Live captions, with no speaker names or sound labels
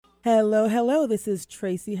Hello, hello. This is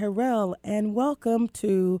Tracy Harrell, and welcome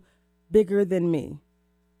to Bigger Than Me.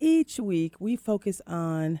 Each week, we focus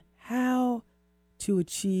on how to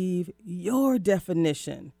achieve your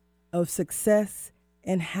definition of success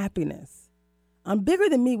and happiness. On Bigger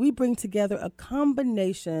Than Me, we bring together a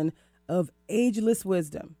combination of ageless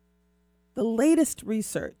wisdom, the latest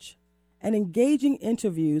research, and engaging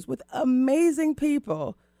interviews with amazing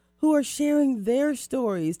people who are sharing their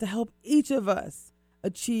stories to help each of us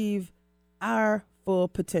achieve our full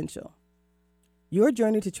potential. Your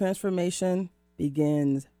journey to transformation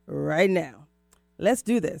begins right now. Let's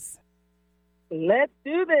do this. Let's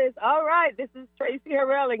do this. All right. This is Tracy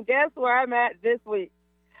Harrell, and guess where I'm at this week?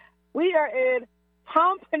 We are in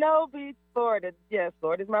Pompano Beach, Florida. Yes,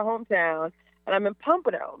 Florida is my hometown, and I'm in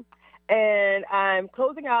Pompano. And I'm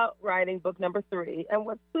closing out writing book number 3. And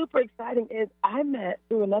what's super exciting is I met,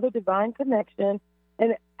 through another divine connection,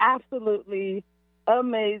 an absolutely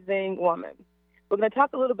amazing woman. We're going to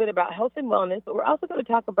talk a little bit about health and wellness, but we're also going to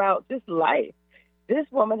talk about just life. This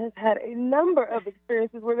woman has had a number of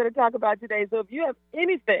experiences we're going to talk about today. So if you have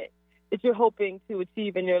anything that you're hoping to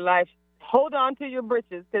achieve in your life, hold on to your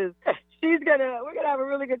britches, because we're going to have a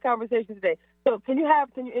really good conversation today. So can you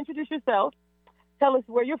introduce yourself? Tell us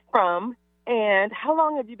where you're from and how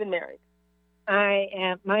long have you been married?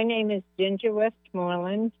 My name is Ginger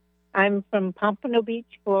Westmoreland. I'm from Pompano Beach,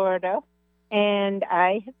 Florida, and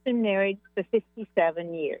I have been married for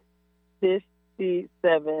 57 years.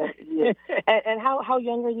 57 years. And how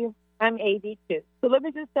young are you? I'm 82. So let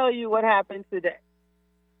me just tell you what happened today.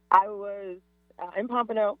 I was in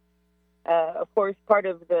Pompano, of course, part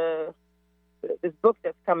of this book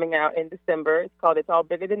that's coming out in December. It's called It's All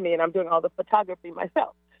Bigger Than Me, and I'm doing all the photography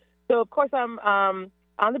myself. So, of course, I'm on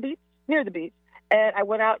the beach, near the beach, and I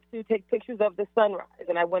went out to take pictures of the sunrise.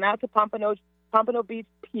 And I went out to Pompano Beach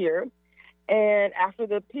Pier, and after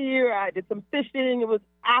the pier, I did some fishing. It was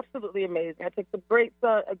absolutely amazing. I took some great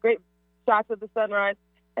shots of the sunrise.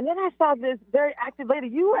 And then I saw this very active lady.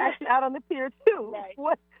 You were actually out on the pier, too. Right.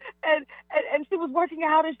 And she was working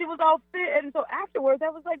out, and she was all fit. And so afterwards, I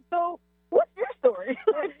was like, so what's your story?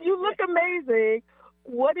 You look amazing.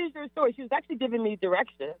 What is your story? She was actually giving me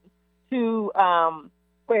directions to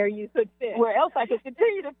where you could fish, where else I could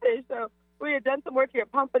continue to fish. So we had done some work here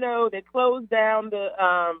at Pompano. They closed down the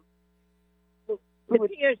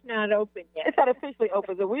pier's not open yet. It's not officially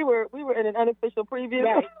open. So we were in an unofficial preview.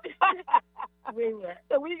 Right. We were.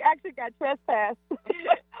 So we actually got trespassed.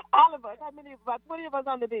 All of us. How many? About 20 of us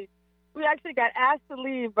on the beach. We actually got asked to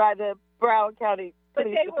leave by the Broward County. But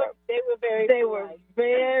they were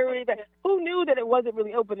very bad. Who knew that it wasn't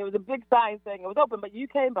really open? There was a big sign saying it was open, but you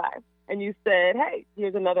came by and you said, hey,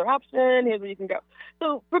 here's another option. Here's where you can go.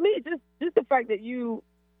 So for me, just the fact that you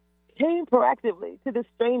came proactively to this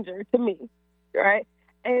stranger, to me, right,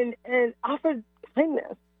 and offered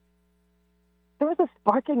kindness. There was a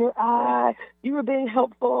spark in your eye. You were being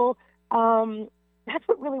helpful. That's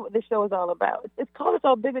what this show is all about. It's called It's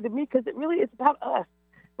All Bigger Than Me because it's about us.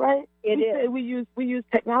 Right? It is. We use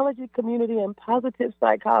technology, community, and positive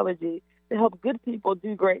psychology to help good people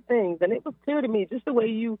do great things. And it was clear to me just the way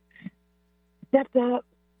you stepped up,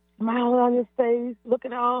 smile on your face,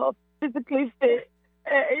 looking all physically fit,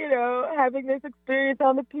 having this experience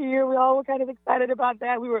on the pier. We all were kind of excited about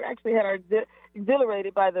that. We were actually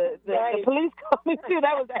exhilarated by the police coming too.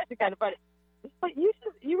 That was actually kind of funny. But you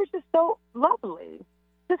were just so lovely,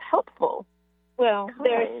 just helpful. Well,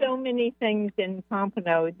 there are so many things in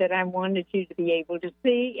Pompano that I wanted you to be able to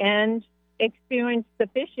see and experience the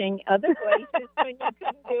fishing other places when you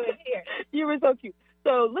couldn't do it here. You were so cute.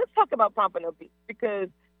 So let's talk about Pompano Beach, because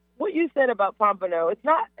what you said about Pompano, it's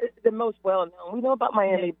not the most well-known. We know about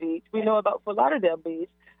Miami Beach. We know about Fort Lauderdale Beach.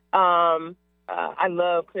 I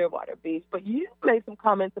love Clearwater Beach. But you made some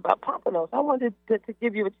comments about Pompano. So I wanted to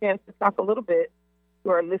give you a chance to talk a little bit to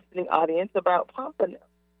our listening audience about Pompano.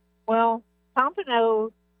 Well,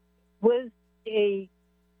 Pompano was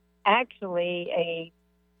actually a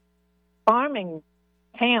farming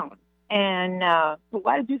town, and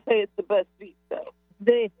why did you say it's the best beach, though?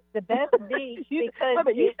 The best beach because you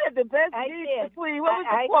said the best beach between. What was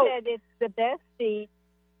the quote? I said it's the best beach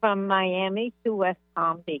from Miami to West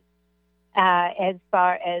Palm Beach. As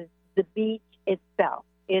far as the beach itself,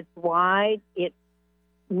 it's wide. It's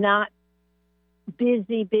not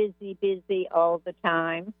busy all the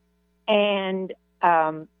time. And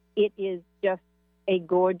it is just a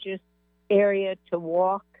gorgeous area to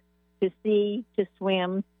walk, to see, to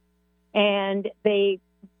swim. And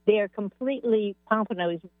Pompano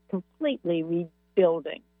is completely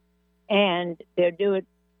rebuilding. And they're doing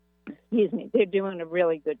a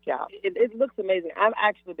really good job. It looks amazing. I've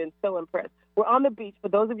actually been so impressed. We're on the beach. For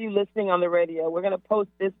those of you listening on the radio, we're going to post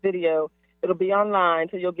this video. It'll be online,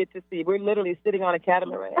 so you'll get to see. We're literally sitting on a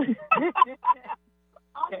catamaran on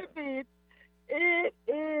the beach. It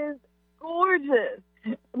is gorgeous.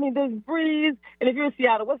 I mean, there's breeze. And if you're in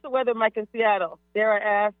Seattle, what's the weather, Mike, in Seattle? Dare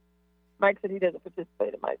I ask? Mike said he doesn't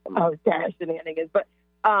participate in my shenanigans. But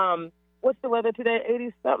what's the weather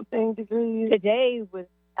today? 80-something degrees. Today was,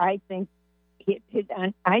 I think it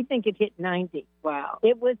hit 90. Wow.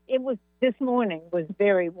 It was this morning was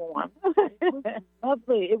very warm. It was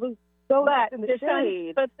lovely. It was so hot in the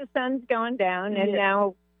shade. But the sun's gone down, and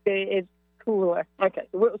now it's cooler. Okay,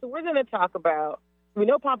 so we're going to talk about, we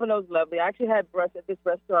know Pompano's lovely. I actually had brunch at this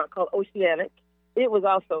restaurant called Oceanic. It was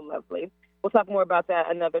also lovely. We'll talk more about that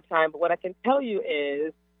another time. But what I can tell you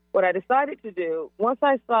is what I decided to do, once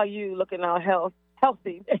I saw you looking all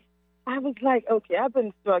healthy, I was like, okay, I've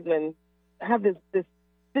been struggling. I have this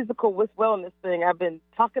physical wellness thing I've been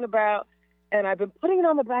talking about, and I've been putting it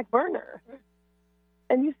on the back burner.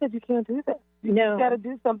 And you said you can't do that. You got to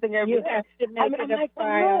do something every day. You have to make it a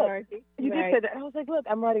priority. You just said that. I was like, look,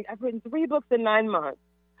 I've written 3 books in 9 months.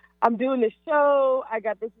 I'm doing this show. I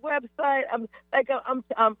got this website. I'm That's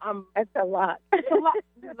a lot. It's a lot.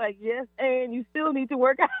 You're like, yes, and you still need to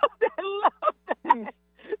work out. I love that.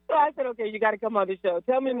 So I said, okay, you got to come on the show.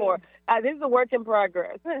 Tell me more. This is a work in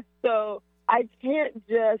progress. So I can't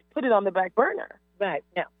just put it on the back burner. Right.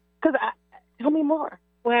 No. Because tell me more.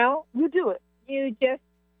 Well, You do it. you just,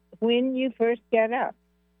 when you first get up,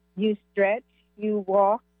 you stretch, you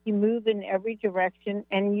walk, you move in every direction,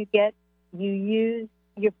 and you use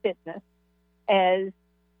your fitness as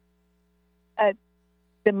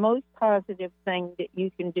the most positive thing that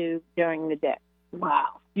you can do during the day.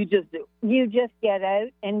 Wow. You just do. You just get out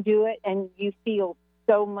and do it, and you feel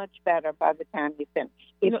so much better by the time you finish.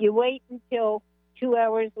 If you wait until 2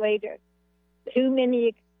 hours later, too many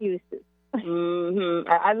excuses. Mm-hmm.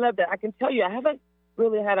 I love that. I can tell you, I haven't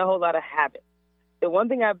really had a whole lot of habits. The one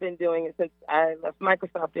thing I've been doing since I left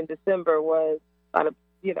Microsoft in December was a lot of,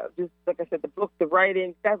 just like I said, the book, the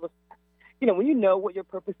writing. That was, when you know what your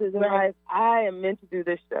purpose is in life. I am meant to do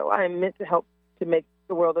this show. I am meant to help to make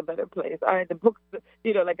the world a better place. The books,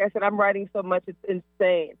 like I said, I'm writing so much, it's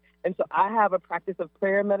insane. And so I have a practice of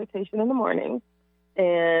prayer and meditation in the morning,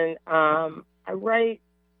 and I write.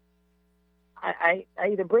 I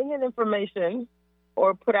either bring in information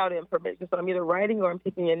or put out information. So I'm either writing or I'm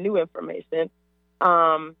taking in new information. But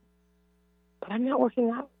I'm not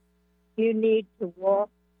working out. You need to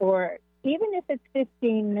walk, or even if it's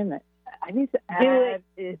 15 minutes. I need to add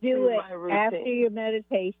it to my routine. After your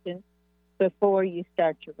meditation, before you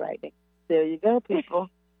start your writing. There you go, people.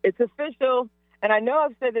 It's official. And I know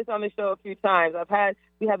I've said this on the show a few times.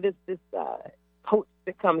 We have this coach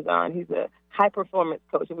that comes on. He's a high performance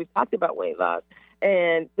coach, and we've talked about weight loss.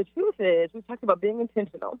 And the truth is, we've talked about being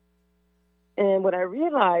intentional. And what I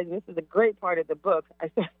realized, and this is a great part of the book,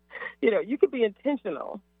 I said, you could be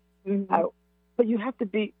intentional, but you have to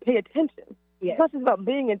pay attention. Yes. It's not just about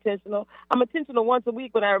being intentional. I'm intentional once a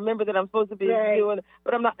week when I remember that I'm supposed to be doing it,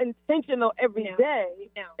 but I'm not intentional every day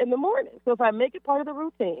in the morning. So if I make it part of the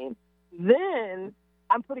routine, then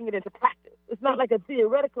I'm putting it into practice. It's not like a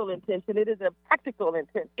theoretical intention. It is a practical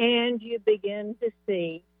intention. And you begin to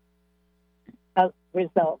see a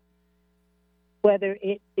result, whether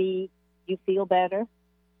it be you feel better,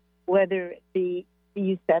 whether it be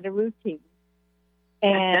you set a routine.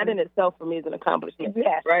 And that in itself for me is an accomplishment.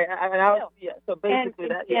 Yes. Right? So basically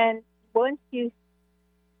And once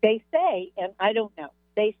they say, and I don't know,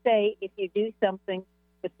 they say if you do something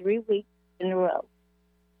for 3 weeks in a row,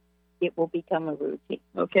 it will become a routine.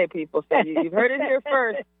 Okay, people. So you've heard it here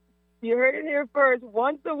first. You heard it here first.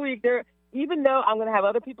 Once a week, even though I'm going to have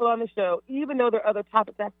other people on the show, even though there are other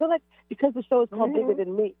topics, I feel like because the show is called Bigger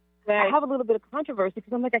Than Me, I have a little bit of controversy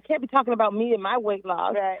because I'm like, I can't be talking about me and my weight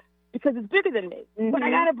loss because it's bigger than me. But I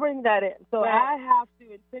got to bring that in. So I have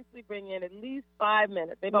to intentionally bring in at least 5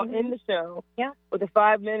 minutes. Maybe I'll end the show with a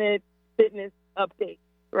 5-minute fitness update,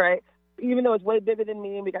 right? Even though it's way bigger than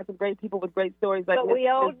me and we got some great people with great stories. But we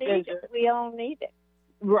all need it. We all need it.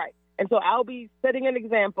 Right. And so I'll be setting an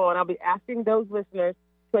example, and I'll be asking those listeners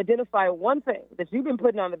to identify one thing that you've been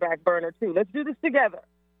putting on the back burner, too. Let's do this together.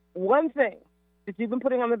 One thing that you've been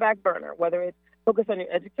putting on the back burner, whether it's focus on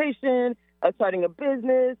your education, starting a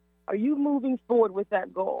business. Are you moving forward with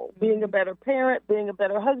that goal? Being a better parent, being a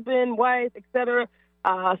better husband, wife, etc.,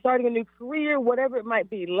 starting a new career, whatever it might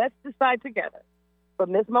be. Let's decide together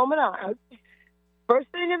from this moment on. First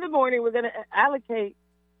thing in the morning, we're going to allocate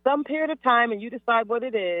some period of time, and you decide what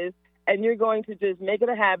it is, and you're going to just make it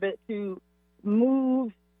a habit to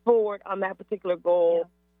move forward on that particular goal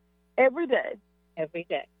every day. Every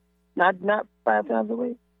day. Not 5 times a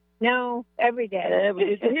week. No, every day.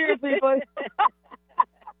 Did you hear it, people?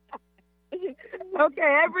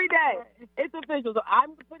 Okay, every day. It's official. So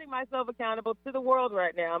I'm putting myself accountable to the world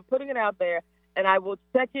right now. I'm putting it out there, and I will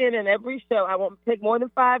check in every show. I won't take more than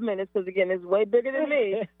 5 minutes because, again, it's way bigger than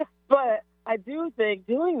me. But I do think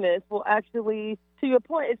doing this will actually, to your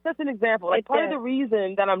point, it's just an example. Like, part of the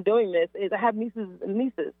reason that I'm doing this is I have nieces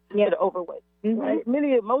that are overweight. Right?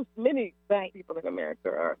 Many people in America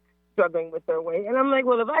are struggling with their weight. And I'm like,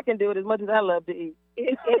 well, if I can do it as much as I love to eat,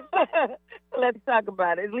 let's talk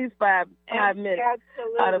about it. At least five minutes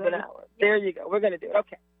out of an hour. Yeah. There you go. We're going to do it.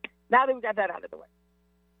 Okay. Now that we got that out of the way,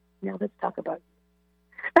 now let's talk about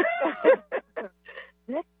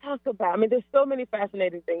Let's talk about, there's so many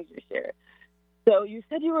fascinating things you shared. So you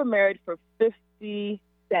said you were married for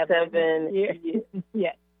 57 years.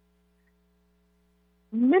 Yes.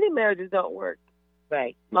 Many marriages don't work.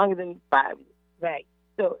 Right. Longer than 5 years. Right.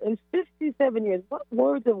 So in 57 years, what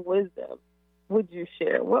words of wisdom would you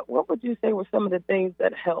share? What would you say were some of the things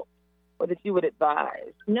that helped or that you would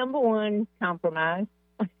advise? Number one, compromise.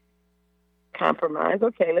 Compromise.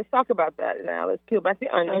 Okay, let's talk about that now. Let's peel back the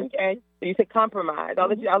onion. Okay. So you said compromise. I'll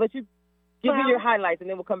let you give me your highlights, and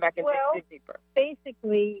then we'll come back and dig deeper.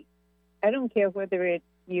 Basically, I don't care whether it's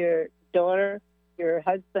your daughter, your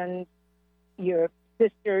husband, your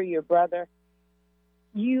sister, your brother.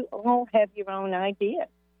 You all have your own ideas.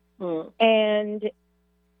 And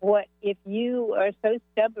what if you are so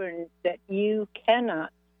stubborn that you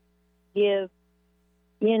cannot give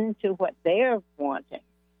in to what they're wanting?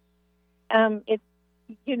 It's,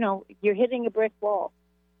 you're hitting a brick wall.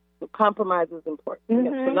 So compromise is important.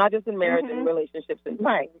 So not just in marriage and relationships.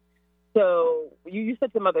 Right. So you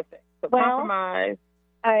said some other things. So compromise.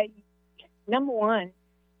 Number one,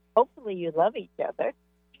 hopefully you love each other.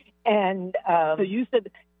 And so you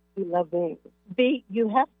said be loving. You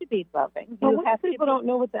have to be loving. People don't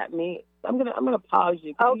know what that means. I'm gonna pause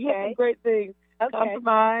you. Okay. You have some great things. Okay.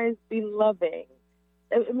 Compromise, be loving.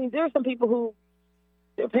 There are some people who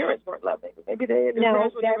their parents weren't loving. Maybe their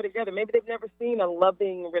parents were never together. Maybe they've never seen a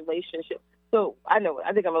loving relationship. So I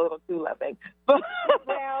think I'm a little too loving. But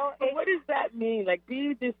what does that mean? Like,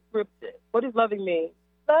 be descriptive. What does loving mean?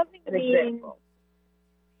 Loving means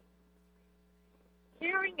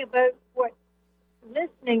caring about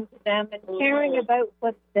listening to them and caring about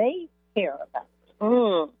what they care about.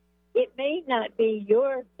 It may not be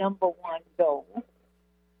your number one goal,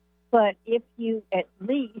 but if you at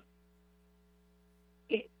least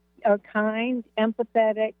are kind,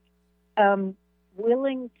 empathetic,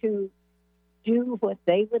 willing to do what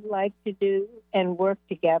they would like to do and work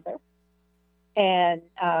together. And,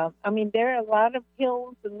 there are a lot of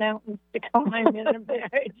hills and mountains to climb in a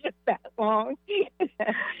marriage that long.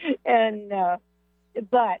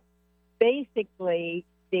 But basically,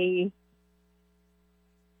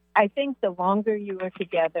 I think the longer you are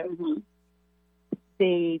together,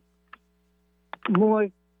 the more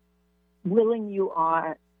willing you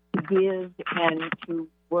are to give and to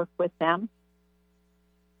work with them.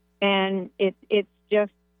 And it's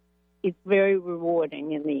very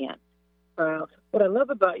rewarding in the end. Wow. What I love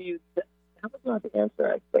about you, that was not the answer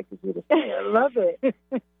I expected you to say. I love it.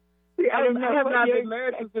 I have not been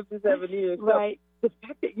married for 57 years. Right. So the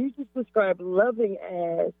fact that you just described loving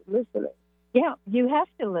as listening. Yeah, you have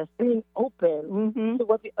to listen. Being open to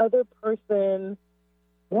what the other person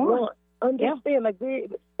wants. Understand, like they're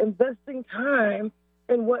investing time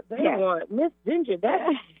in what they want. Miss Ginger,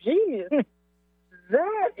 that's genius.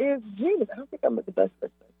 That is genius. I don't think I'm the best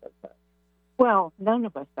listener sometimes. Well, none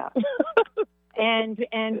of us are. and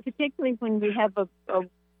particularly when we have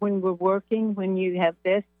when we're working, when you have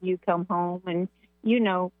this, you come home and,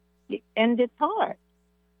 and it's hard.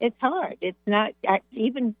 It's hard. It's not,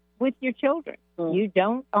 even with your children, you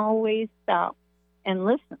don't always stop and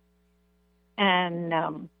listen.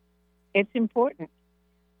 And it's important.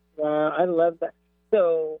 Wow, I love that.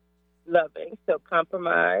 So, loving. So,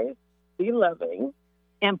 compromise, be loving.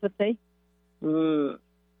 Empathy.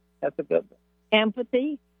 That's a good one.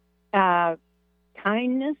 Empathy,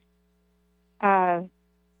 kindness. I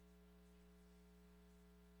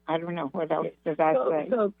don't know what else did I say.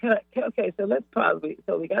 So let's pause.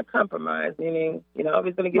 So we got compromise, meaning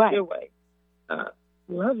always going to get your way.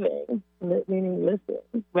 Loving, meaning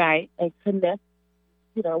listen, right, and connect,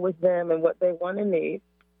 with them and what they want and need.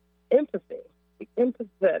 Empathy, be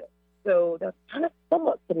empathetic. So that's kind of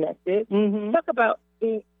somewhat connected. Talk about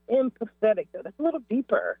being empathetic. So that's a little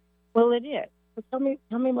deeper. Well, it is. So tell me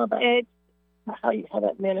more about how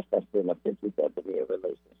that manifested in a 57-year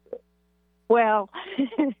relationship. Well,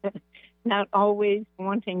 not always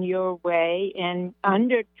wanting your way and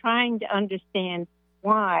trying to understand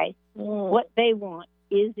why What they want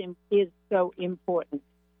is so important.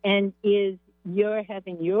 And is your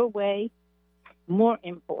having your way more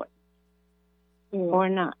important or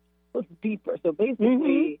not? It's deeper. So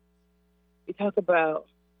basically, we talk about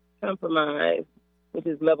compromise, which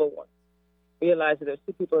is level one. Realize that there's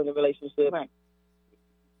two people in the relationship. Right.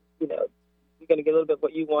 You know, you're going to get a little bit of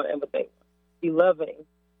what you want and what they want. Be loving.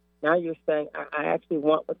 Now you're saying, I actually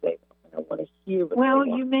want what they want. I want to hear what they want.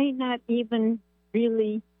 Well, you may not even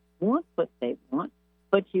really want what they want,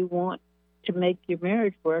 but you want to make your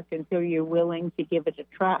marriage work, and so you're willing to give it a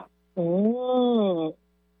try.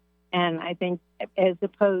 And I think, as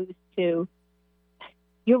opposed to,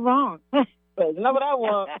 you're wrong. But you know what I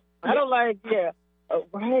want? I don't like,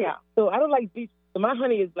 right. So I don't like beach. So my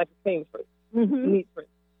honey is like a clean fruit, neat fruit.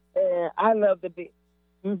 And I love the beach.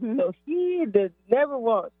 So he never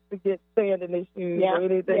wants to get sand in his shoes or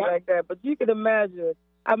anything like that. But you can imagine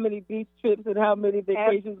how many beach trips and how many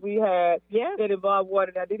vacations we had that involved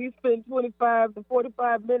water. Now, did he spend 25 to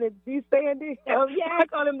 45 minutes desanding? Oh, yeah. I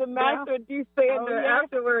call him the master desander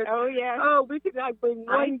afterwards. Oh, yeah. Oh, we could not bring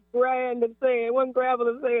one gravel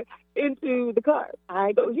of sand into the car.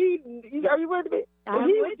 Are you with me?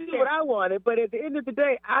 He would do what I wanted, but at the end of the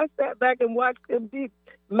day, I sat back and watched him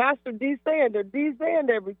master desand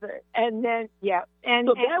everything. And then, and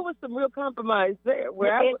so there was some real compromise there,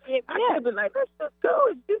 where I could have been like, let's just go,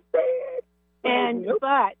 it's just sand. And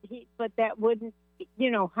but that wouldn't,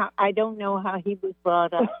 how I don't know how he was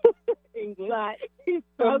brought up. But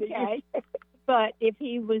okay, but if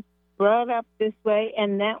he was brought up this way,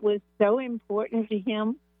 and that was so important to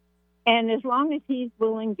him. And as long as he's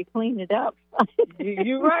willing to clean it up.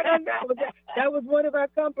 You're right on that. That was one of our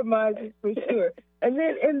compromises for sure. And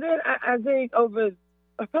then I think over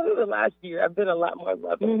probably the last year, I've been a lot more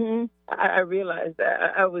loving. I realized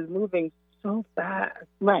that I was moving so fast.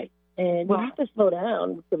 Right. And you have to slow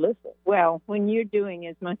down to listen. Well, when you're doing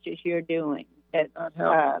as much as you're doing, God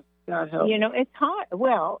help. It's hard.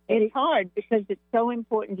 Well, it's hard because it's so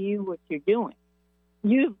important to you what you're doing.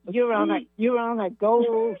 You're on a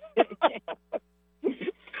goal.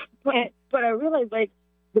 but I realized, like,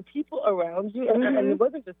 the people around you, and it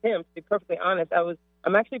wasn't just him, to be perfectly honest.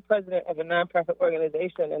 I'm actually president of a nonprofit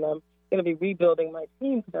organization, and I'm going to be rebuilding my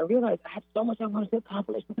team because I realized I had so much I wanted to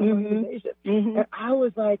accomplish with the organization. And I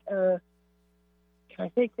was like, can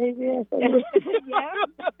I say crazy ass? I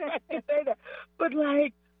can say that. But,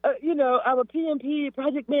 like, I'm a PMP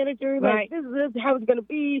project manager. Like, this is how it's going to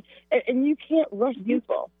be. And you can't rush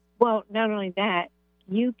people. Well, not only that,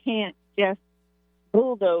 you can't just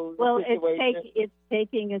bulldoze the situation. It's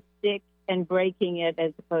taking a stick and breaking it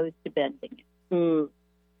as opposed to bending it.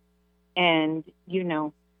 And,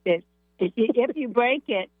 if you break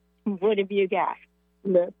it, what have you got?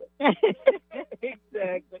 Nothing.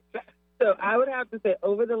 Exactly. So I would have to say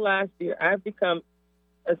over the last year, I've become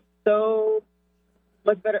so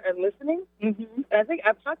much better at listening. And I think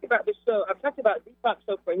I've talked about this show. I've talked about Deepak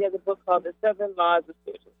Chopra. He has a book called The 7 Laws of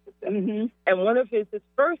Spiritual Success. And one of his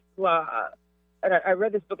first law, and I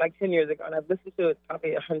read this book like 10 years ago, and I've listened to it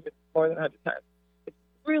probably more than 100 times. It's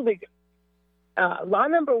really good. Law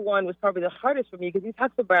number 1 was probably the hardest for me because he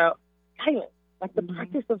talks about silence, like the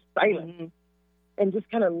practice of silence, and just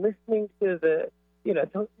kind of listening to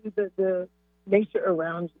the nature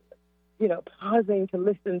around you, pausing to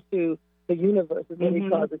listen to the universe is what he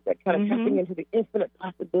calls it, that kind of tapping into the infinite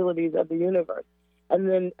possibilities of the universe. And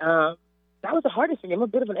then that was the hardest for me. I'm a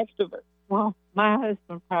bit of an extrovert. Well, my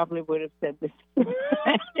husband probably would have said this.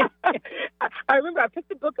 I remember I picked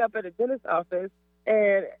the book up at a dentist's office,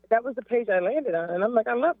 and that was the page I landed on. And I'm like,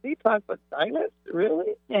 I love Deepak, but silence?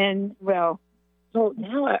 Really? And, so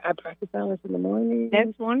now I practice silence in the morning.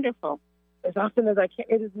 That's wonderful. As often as I can.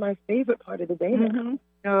 It is my favorite part of the day now.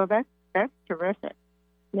 Oh, that's terrific.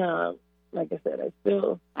 No, like I said,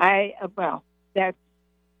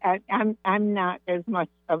 I'm not as much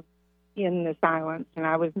of in the silence, and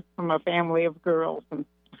I was from a family of girls, and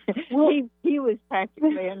he was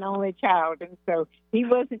practically an only child, and so he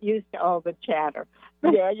wasn't used to all the chatter.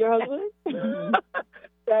 Yeah, your husband?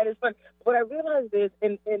 That is fun. What I realized is,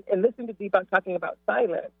 in listening to Deepak talking about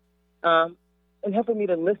silence, and helping me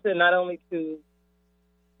to listen not only to,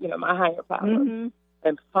 my higher power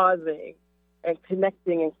and pausing and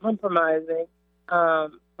connecting and compromising, but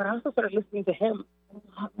I also started listening to him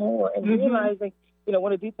a lot more and realizing,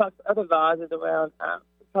 one of Deepak's other laws is around,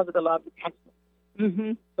 because of the law of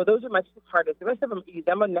detachment. So those are my two hardest. The rest of them are easy.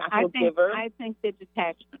 I'm a natural giver. I think the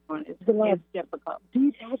detachment one is difficult.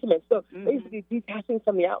 Detachment. So basically detaching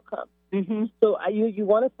from the outcome. So you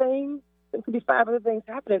want a thing, there could be 5 other things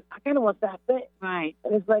happening. I kind of want that thing. Right.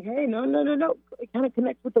 And it's like, hey, no. It kind of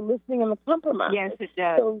connects with the listening and the compromise. Yes, it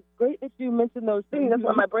does. So great that you mentioned those things. That's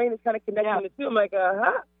why my brain is kind of connecting the two. I'm like,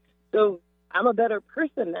 So I'm a better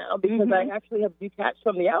person now because I actually have detached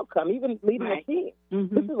from the outcome, even leading a team.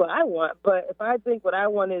 This is what I want. But if I think what I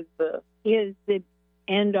want is the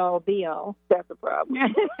end all be all, that's a problem.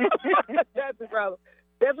 That's a problem.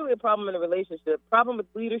 Definitely a problem in a relationship, problem with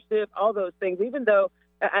leadership, all those things. Even though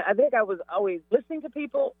I think I was always listening to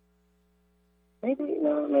people, maybe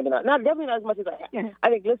not. Definitely not as much as I have. Yeah. I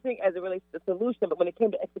think listening as it relates to the solution, but when it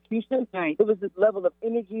came to execution, there was this level of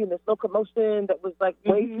energy and this locomotion that was like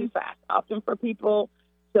way too fast, often for people.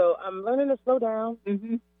 So I'm learning to slow down,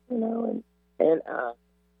 and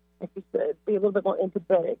like you said, be a little bit more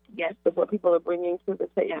empathetic with what people are bringing to the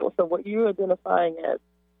table. Yeah. So what you're identifying as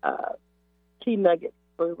key nuggets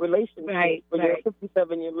for relationships for your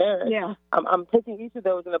 57-year marriage, I'm taking each of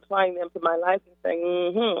those and applying them to my life and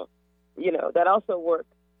saying, that also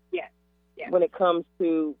works. Yes. When it comes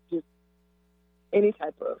to just any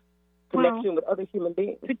type of connection with other human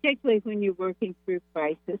beings. Particularly when you're working through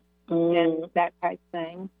crisis and that type of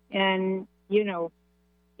thing. And,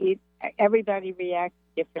 everybody reacts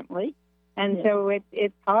differently. And so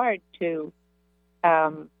it's hard to,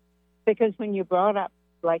 because when you're brought up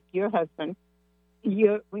like your husband,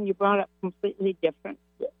 when you're brought up completely different.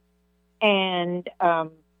 Yeah. And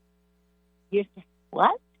you're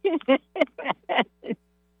what?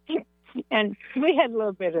 And we had a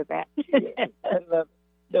little bit of that. I love it.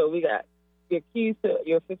 So we got your keys to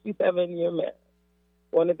your 57-year marriage.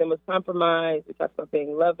 One of them was compromise. We talked about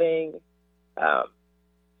being loving.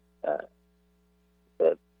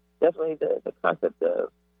 Definitely the concept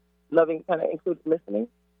of loving kind of includes listening.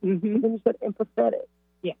 And then you said empathetic.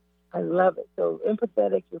 Yeah. I love it. So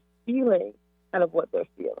empathetic, you're feeling kind of what they're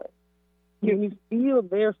feeling. You feel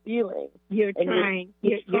their feelings. You're trying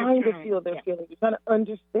to feel their feelings. You're trying to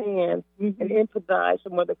understand and empathize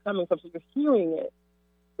from where they're coming from. So you're hearing it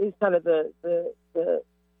is kind of the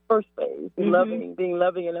first phase, being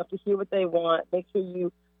loving enough to hear what they want, make sure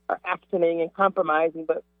you are actioning and compromising.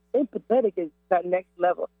 But empathetic is that next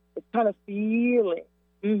level. It's kind of feeling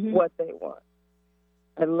what they want.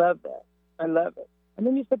 I love that. I love it. And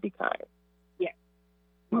then you said be kind. Yes.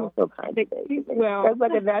 You're so kind today. Well, that's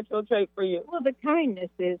like a natural trait for you. Well, the kindness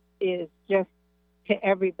is just to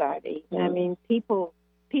everybody. I mean, people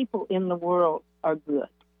in the world are good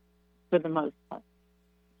for the most part.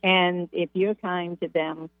 And if you're kind to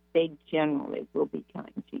them, they generally will be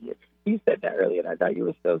kind to you. You said that earlier, and I thought you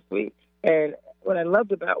were so sweet. And what I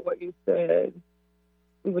loved about what you said,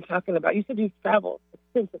 we were talking about, you said you traveled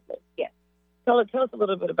extensively. Yes. Tell us a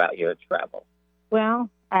little bit about your travel. Well,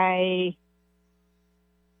 I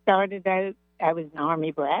started out, I was an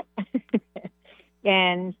Army brat,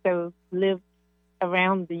 and so lived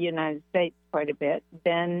around the United States quite a bit.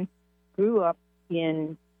 Then grew up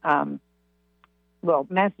in,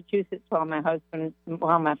 Massachusetts while my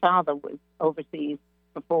father was overseas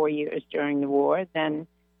for 4 years during the war. Then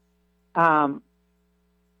I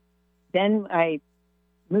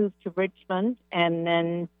moved to Richmond and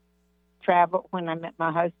then traveled. When I met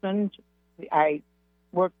my husband, I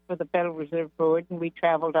worked for the Federal Reserve Board, and we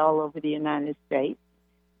traveled all over the United States.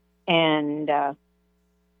 And as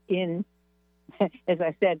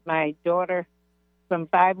I said, my daughter, from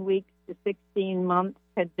 5 weeks to 16 months,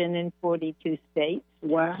 had been in 42 states.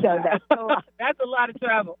 Wow. So that's a lot. That's a lot of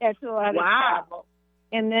travel. That's a lot of travel.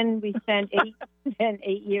 And then we spent 8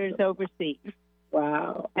 years overseas.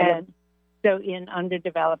 Wow. And so in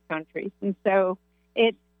underdeveloped countries. And so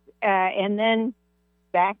it's, and then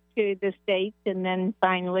back to the States, and then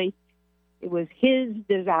finally it was his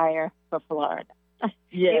desire for Florida.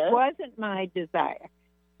 Yeah. It wasn't my desire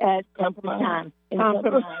at the time.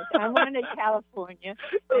 Compromise. I wanted California,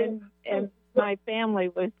 and my family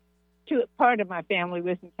was, part of my family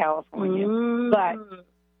was in California, but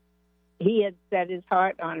he had set his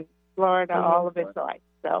heart on Florida all of his life.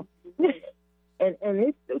 So, and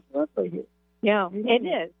it's lovely here. Yeah, it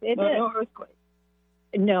is. It is. No earthquake.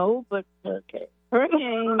 No, but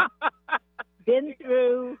hurricane. Been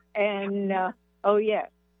through, and yes.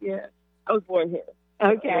 Yeah, I was born here.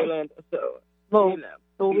 Okay. In Orlando, so well,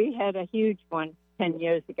 we had a huge one 10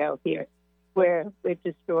 years ago here, where it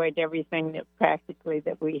destroyed everything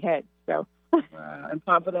that we had. So. Wow. And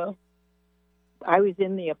Pompano? I was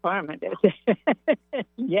in the apartment.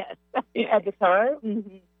 Yes. At the time?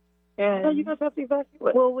 Mm-hmm. And you guys have to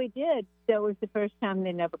evacuate. Well, we did. That was the first time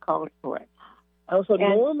they never called for it. Oh, so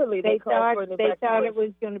normally they called for an evacuation. They thought it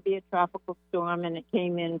was going to be a tropical storm, and it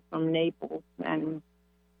came in from Naples. And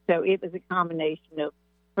so it was a combination of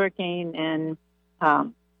hurricane and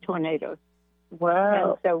tornadoes.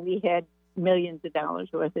 Wow. And so we had millions of dollars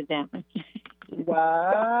worth of damage.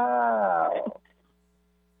 Wow.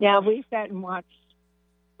 Yeah, we sat and watched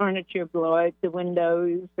furniture blow out the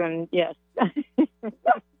windows, and yes.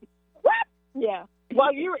 What? Yeah.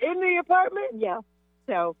 While you were in the apartment? Yeah.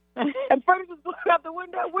 So. And furniture was blowing out the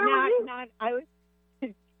window? Where were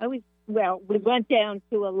you? Well, we went down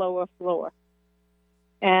to a lower floor.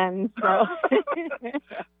 And so.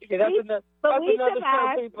 Okay, that's another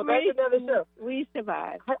show, people. That's another show. We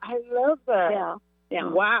survived. I love that. Yeah. Yeah.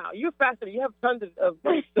 Wow, you're fascinating. You have tons of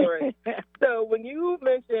great stories. So when you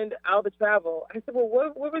mentioned all the travel, I said, well,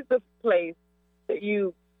 what was the place that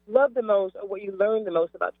you loved the most or what you learned the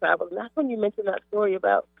most about travel? And that's when you mentioned that story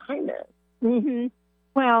about kindness. Mm-hmm.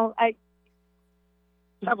 Well, I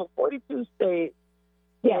traveled 42 states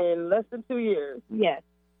in less than 2 years. Yes.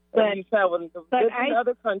 But you traveled to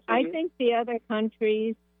other countries. I think the other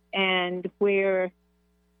countries and where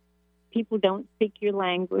people don't speak your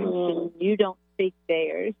language and you don't speak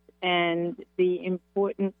theirs, and the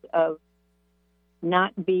importance of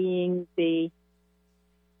not being the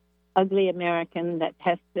ugly American that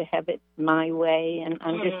has to have it my way and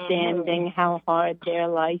understanding how hard their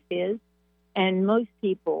life is. And most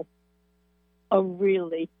people are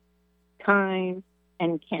really kind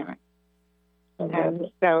and caring.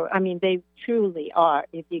 So, I mean, they truly are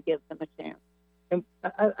if you give them a chance. And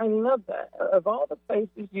I love that. Of all the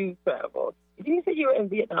places you traveled, did you say you were in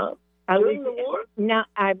Vietnam during the war? No,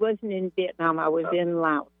 I wasn't in Vietnam. I was in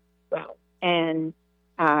Laos and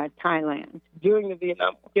Thailand. During the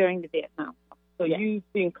Vietnam War? During the Vietnam War. So you've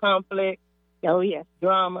seen conflict? Oh, yes.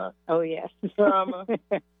 Drama? Oh, yes. Drama?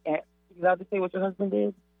 Yes. You allowed to say what your husband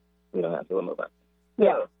did? We don't have to move on.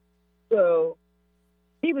 Yeah. So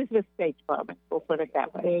he was with State Department, we'll put it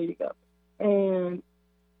that way. There you go. And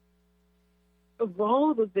of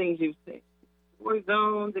all the things you've seen, war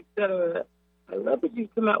zones, et cetera, I love that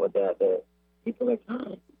you've come out with that people are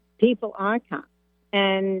kind. People are kind.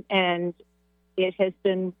 And it has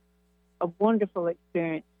been a wonderful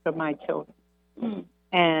experience for my children. Mm.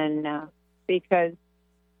 And because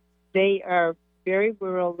they are very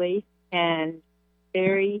worldly and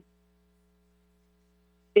very,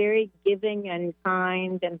 very giving and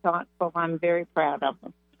kind and thoughtful. I'm very proud of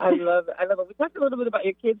them. I love it. We talked a little bit about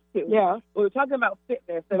your kids, too. Yeah. We were talking about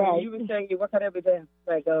fitness. And when you were saying you work out every day,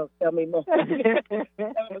 like, oh, tell me more.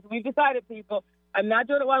 We've decided, people, I'm not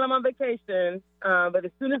doing it while I'm on vacation, but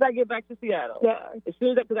as soon as I get back to Seattle,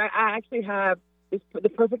 because I actually have the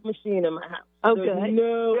perfect machine in my house. Oh, There's good.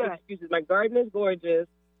 no excuses. My garden is gorgeous,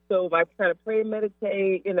 so I kind of pray and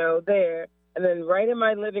meditate, there. And then right in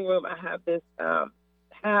my living room, I have this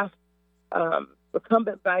half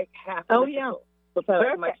recumbent bike, half elliptical. So kind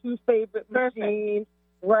of like my two favorite machines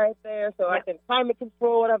right there, so I can climate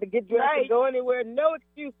control, I don't have to get dressed and go anywhere, no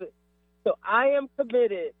excuses. So I am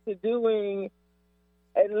committed to doing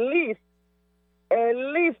at least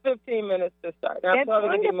 15 minutes to start. Now, I'm probably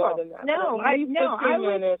going to do more than that. No, I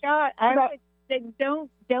would start. I would say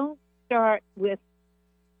don't start with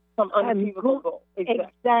some unachievable goal.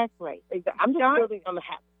 Exactly. I'm just building on the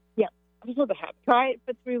habit. Yeah. I'm just building the habit. Try it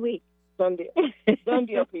for 3 weeks. Done deal. Done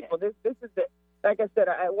deal, people. This is it. Like I said,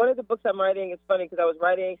 one of the books I'm writing is funny because I was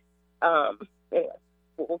writing. Anyway,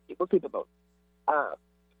 we'll keep it both.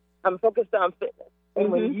 I'm focused on fitness,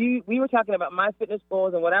 and when we were talking about my fitness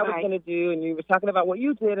goals and what I was going to do, and you were talking about what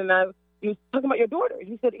you did, and you were talking about your daughters.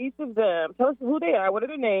 You said each of them. Tell us who they are. What are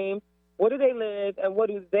their names? Where do they live? And what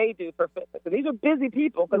do they do for fitness? And these are busy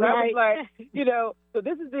people because I was like, So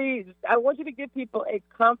this is I want you to give people a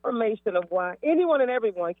confirmation of why anyone and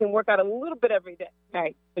everyone can work out a little bit every day.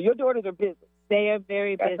 Right. So your daughters are busy. They are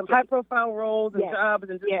very busy. Some high-profile roles and jobs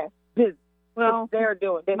and just busy. Well, they're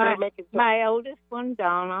doing. They're making. My oldest one,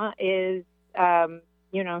 Donna, is,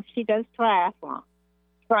 she does triathlon.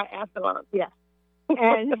 Triathlon, yes,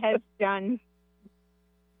 and has done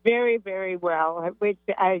very, very well. Which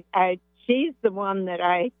she's the one that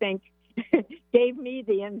I think gave me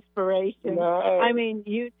the inspiration. Right. I mean,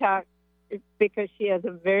 you talk because she has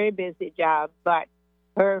a very busy job, but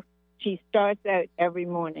she starts out every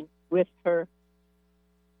morning with her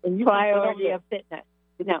priority of fitness.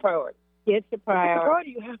 It's a priority. It's a priority. It's a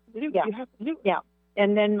priority you have to do. Yeah. You have to do. Yeah.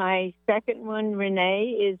 And then my second one, Renee,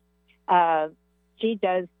 is she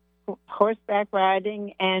does horseback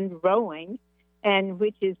riding and rowing, and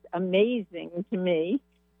which is amazing to me.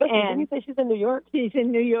 And you say she's in New York? She's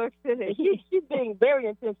in New York City. She's being very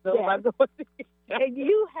intentional about going to. And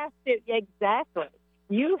you have to, exactly.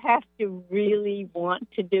 You have to really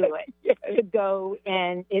want to do it, to go,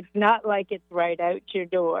 and it's not like it's right out your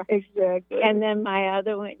door. Exactly. And then my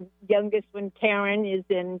other one, youngest one, Karen, is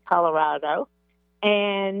in Colorado,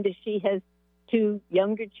 and she has 2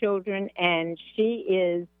 younger children, and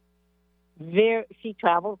she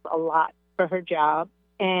travels a lot for her job,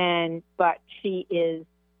 but she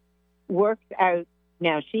works out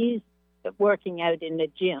now. She's working out in the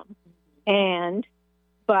gym,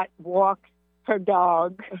 but walks her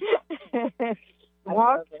dog,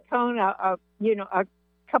 walks Kona, a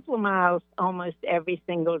couple of miles almost every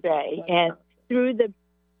single day, and through the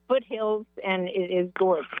foothills, and it is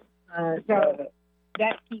gorgeous. So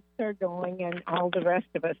that keeps her going, and all the rest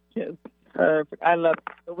of us too. Perfect. I love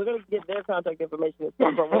it. So we're going to get their contact information at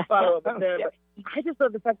some point. We'll follow up with them. But I just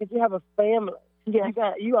love the fact that you have a family. Yeah.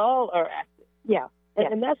 You all are active. Yeah.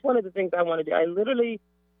 And that's one of the things I want to do. I literally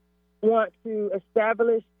want to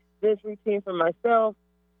establish this routine for myself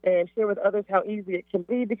and share with others how easy it can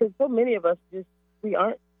be, because so many of us we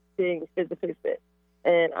aren't being physically fit.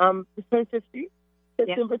 And I'm just turned 50,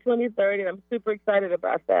 September 23rd, and I'm super excited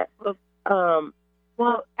about that.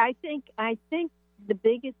 Well, I think the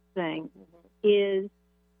biggest thing is,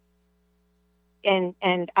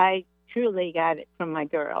 and I truly got it from my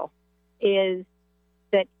girl, is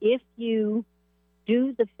that if you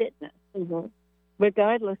do the fitness,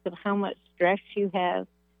 regardless of how much stress you have,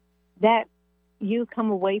 that you come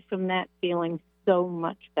away from that feeling so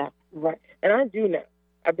much better. Right. And I do know.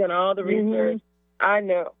 I've done all the research. I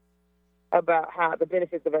know about how the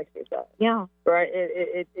benefits of exercise. Yeah. Right.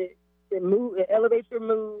 It elevates your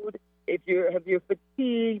mood. If you're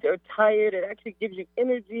fatigued or tired, it actually gives you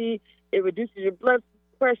energy. It reduces your blood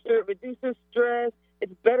pressure. It reduces stress.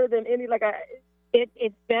 It's better than any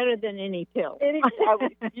It's better than any pill. I was just going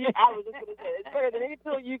to say, it's better than any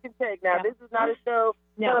pill you can take. Now, this is not a show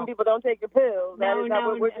telling people don't take your pills. That is not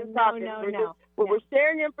what we're just talking. We're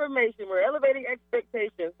sharing information. We're elevating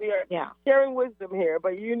expectations. We are sharing wisdom here.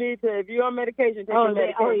 But you need to, if you're on medication, take your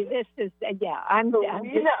medication. This is, we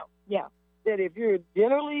know that if you're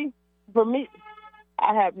generally, for me,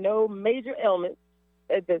 I have no major ailments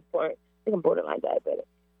at this point. I think I'm borderline diabetic.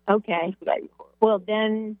 Okay. Well,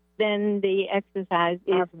 then the exercise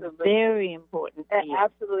is very important to you.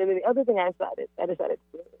 Absolutely. And the other thing I decided to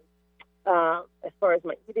do, as far as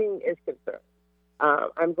my eating is concerned,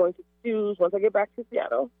 I'm going to choose, once I get back to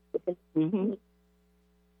Seattle, when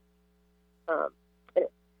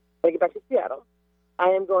I get back to Seattle, I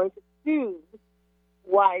am going to choose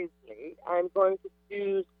wisely. I'm going to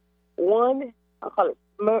choose one, I'll call it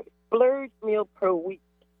splurge meal per week.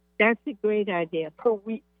 That's a great idea. Per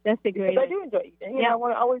week. That's a great idea. I do enjoy eating. I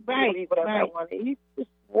want to always eat whatever I want to eat. Just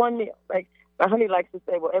one meal. Like my honey likes to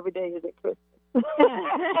say, well, every day isn't Christmas.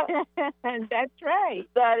 That's right.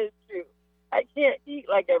 That is true. I can't eat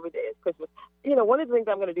like every day is Christmas. One of the things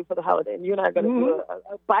I'm going to do for the holiday, and you and I are going to do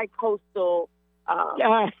a bi-coastal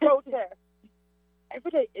protest.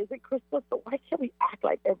 Every day isn't Christmas, so why can't we act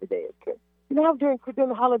like every day is Christmas? During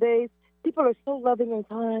the holidays, people are so loving and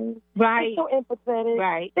kind. Right. They're so empathetic.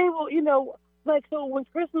 Right. They will, so when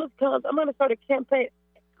Christmas comes, I'm going to start a campaign,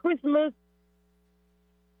 Christmas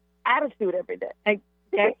attitude every day.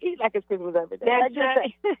 Eat like it's Christmas every day. That's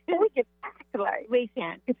right. We can act like we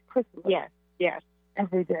can. It's Christmas. Yes.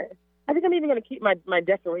 Every day. I think I'm even going to keep my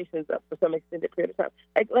decorations up for some extended period of time.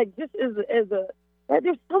 Like just as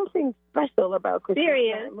there's something special about Christmas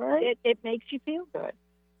time, right? It makes you feel good.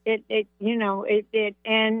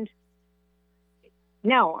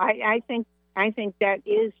 I think that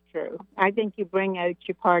is true. I think you bring out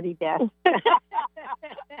your party best. I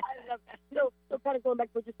love that. So kind of going back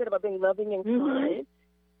to what you said about being loving and kind.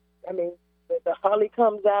 I mean, the holly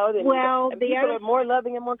comes out, and people are more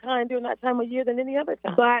loving and more kind during that time of year than any other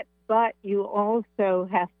time. But you also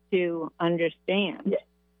have to understand,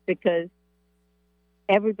 because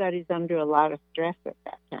everybody's under a lot of stress at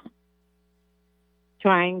that time,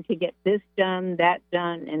 trying to get this done, that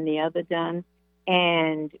done, and the other done.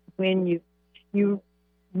 And when you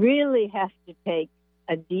really have to take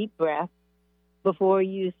a deep breath before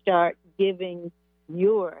you start giving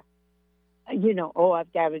your,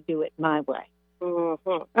 I've got to do it my way.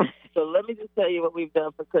 Mm-hmm. So let me just tell you what we've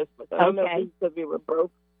done for Christmas. I don't know if it's because we were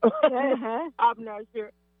broke. I'm not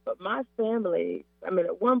sure. But my family,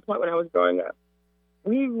 at one point when I was growing up, I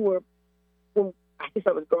guess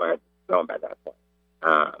I was growing by that point.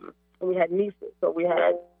 And we had nieces, so we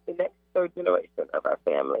had the next third generation of our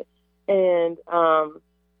family. And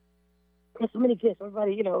we had so many gifts.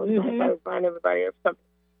 Everybody, everybody was buying everybody or something.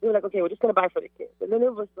 We were like, okay, we're just going to buy for the kids. And then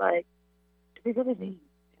it was like, do we really need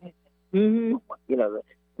anything?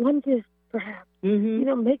 One gift, perhaps.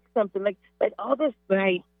 Make something. Like all this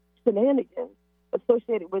shenanigans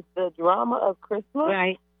associated with the drama of Christmas.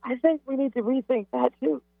 Right. I think we need to rethink that,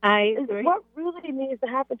 too. I agree. What really needs to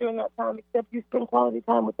happen during that time except you spend quality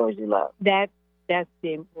time with those you love? That's That's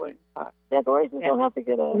the important part. Decorations don't have to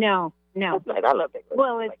get a. No. That's nice. I love decorations.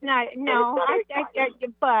 Well, it's not. No,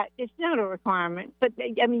 but it's not a requirement. But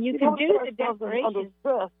I mean, you can do the decorations.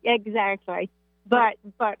 Exactly. But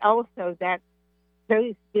also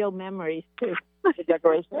those still memories too. The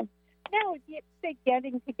decoration. No, the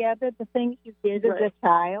getting together, the things you did as a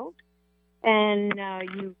child, and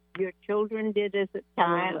your children did as a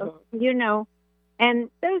child. Mm-hmm. And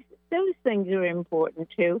those things are important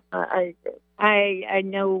too. I agree. I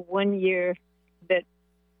know one year that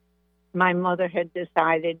my mother had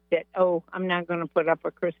decided that, I'm not going to put up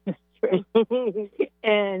a Christmas tree.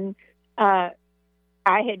 And I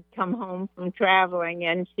had come home from traveling,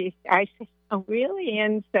 and I said, oh, really?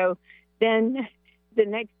 And so then the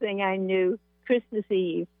next thing I knew, Christmas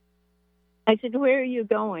Eve, I said, where are you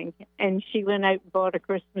going? And she went out and bought a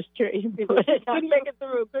Christmas tree. Couldn't make it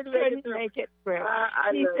through. Make it through.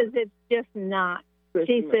 She says it's just not. Christmas.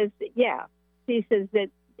 She says, She says that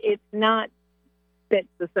it's not that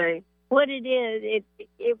the same. What it is,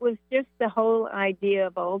 it was just the whole idea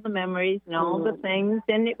of all the memories and all the things,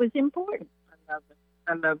 and it was important.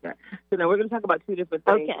 I love that. So now we're going to talk about two different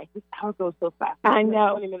things. Okay. This hour goes so fast. I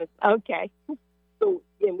know. 20 minutes. Okay. So,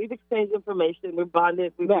 we've exchanged information. We're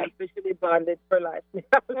bonded. We've officially bonded for life.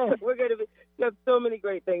 We're going to we have so many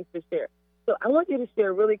great things to share. So I want you to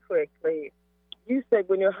share really quickly. You said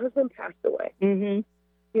when your husband passed away,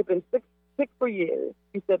 you've been sick for years.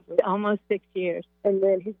 You said almost 6 years. And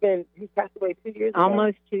then he's passed away 2 years ago.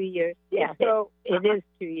 Almost 2 years. Yeah. So it is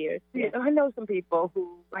 2 years. Yeah. I know some people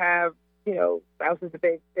who have, spouses that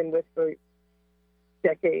they've been with for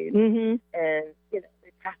decades, and they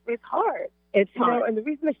pass away. It's hard. It's hard. And the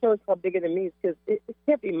reason the show is called Bigger Than Me is because it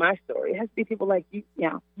can't be my story. It has to be people like you.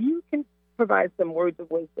 Yeah. You can provide some words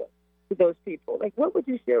of wisdom to those people. Like, what would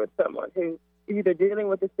you share with someone who is either dealing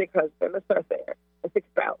with a sick husband, let's start there, a sick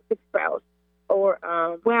spouse, or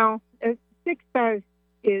well, a sick spouse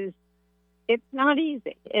it's not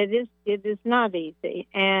easy. It is not easy,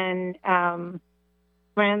 and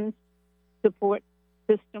friends, support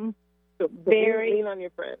system, so very lean on your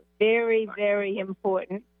friends. Very, very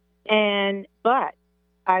important. But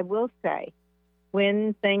I will say,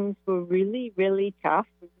 when things were really, really tough,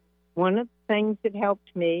 one of the things that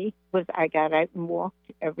helped me was I got out and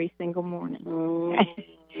walked every single morning.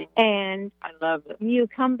 And I love it. You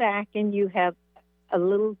come back and you have a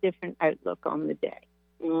little different outlook on the day.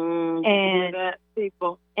 And that,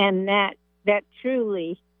 people. And that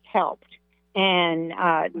truly helped. And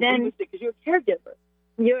then because you're a caregiver.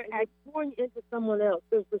 You're pouring into someone else.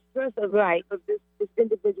 There's the stress of this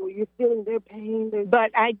individual. You're feeling their pain.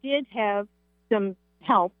 But I did have some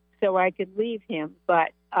help, so I could leave him.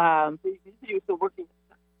 But you were still working.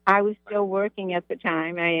 I was still working at the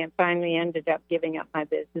time. I finally ended up giving up my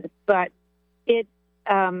business. But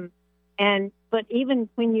but even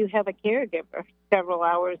when you have a caregiver, several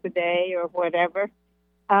hours a day or whatever,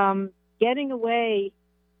 getting away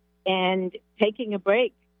and taking a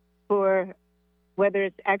break for whether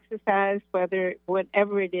it's exercise,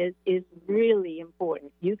 whatever it is really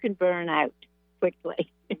important. You can burn out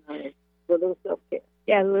quickly. A little self-care.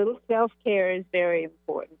 Yeah, a little self-care is very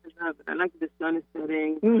important. I like the sun is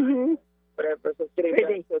setting, whatever. So it's getting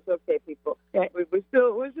done, so it's okay, people. Yeah. We're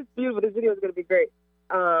just beautiful. This video is going to be great.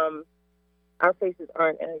 Our faces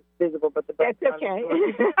aren't as visible, but the that's okay.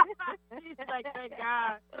 She's like, thank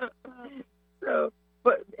God.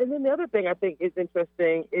 And then the other thing I think is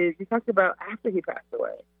interesting is you talked about after he passed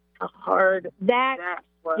away, how hard that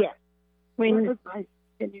was. Yes. What advice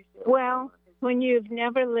can you share? Well, when you've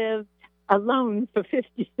never lived alone for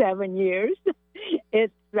 57 years,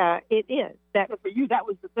 it is. So for you, that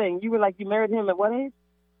was the thing. You were like, you married him at what age?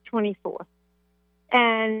 24.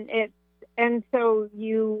 And so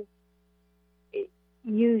you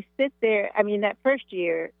sit there. I mean, that first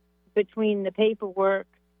year between the paperwork,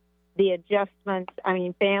 the adjustments,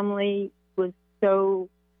 family was so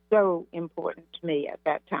important to me at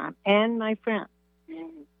that time, and my friends.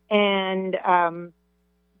 And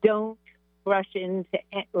don't rush into,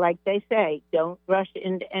 like they say, don't rush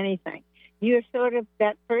into anything. You're sort of,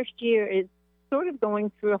 that first year is sort of going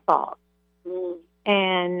through a fog.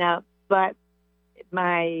 And, but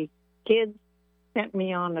my kids sent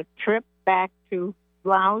me on a trip back to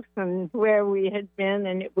Laos and where we had been,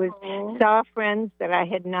 and it was saw friends that I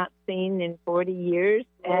had not seen in 40 years,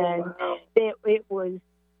 and it was,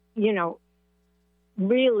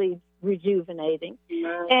 really rejuvenating.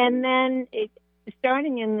 And then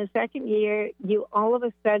starting in the second year, you all of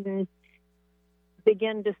a sudden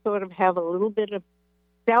begin to sort of have a little bit of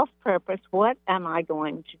self-purpose. What am I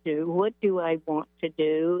going to do? What do I want to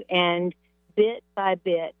do? And bit by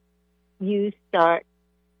bit, you start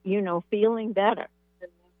feeling better.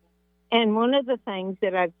 And one of the things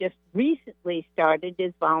that I've just recently started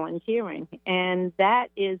is volunteering, and that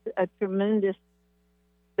is a tremendous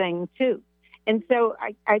thing too. And so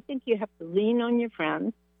I think you have to lean on your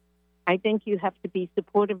friends. I think you have to be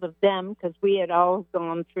supportive of them, because we had all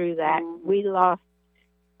gone through that. We lost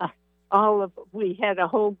we had a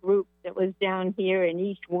whole group that was down here, and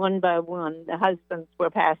each one by one, the husbands were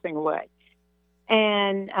passing away.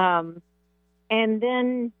 And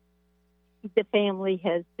then the family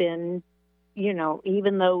has been,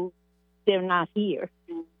 even though they're not here,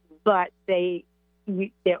 but they're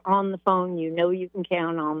on the phone, you can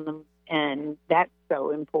count on them, and that's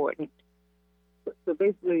so important. So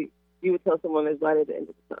basically, you would tell someone there's light at the end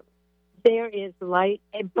of the tunnel. There is light,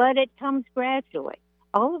 but it comes gradually.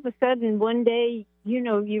 All of a sudden, one day,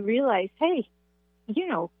 you realize, hey,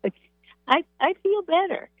 I feel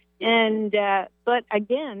better. And but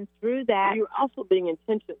again, through that, you're also being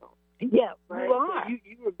intentional. Yeah, right? you are. So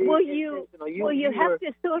you were being intentional. You have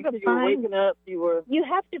to sort of find. Waking up, you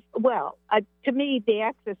have to. Well, to me, the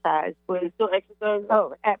exercise was. You still exercise?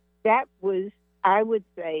 Oh, that was, I would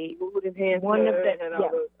say, one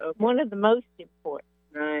of the most important.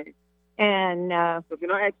 Right. And so if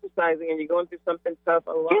you're not exercising and you're going through something tough,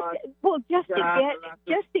 just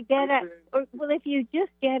to get out. Well, if you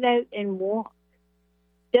just get out and walk.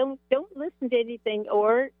 Don't listen to anything,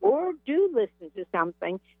 or do listen to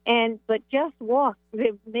something, but just walk.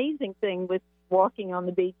 The amazing thing with walking on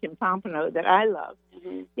the beach in Pompano that I love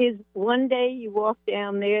is one day you walk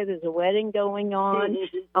down there. There's a wedding going on.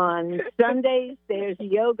 On Sundays there's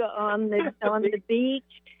yoga on the beach,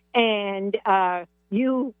 and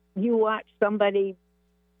you watch somebody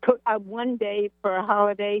cook. One day for a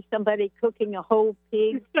holiday, somebody cooking a whole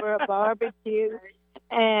pig for a barbecue,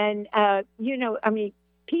 and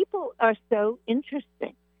people are so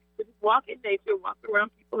interesting. Just walk in nature, walk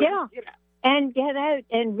around people, and get out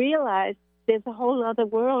and realize there's a whole other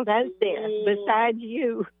world out there besides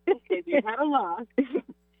you. Okay, you had a loss.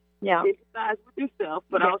 Yeah. Exercise with yourself,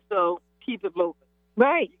 but also keep it moving.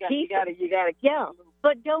 Right. You gotta keep it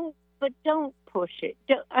moving. But don't push it.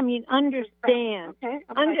 Understand. Okay.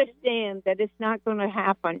 Understand that it's not going to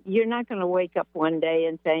happen. You're not going to wake up one day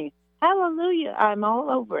and say, "Hallelujah, I'm all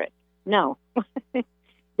over it." No.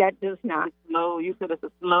 That does not. It's slow. You said it's a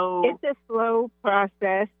slow. It's a slow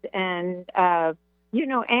process, and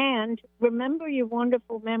and remember your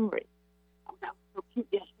wonderful memories. Oh, that was so cute.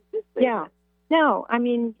 Yes, you did say that. No, I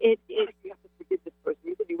mean it. You have to forget this person.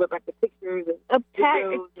 You said you went back to pictures and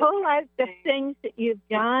pull out the things that you've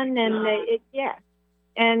done, and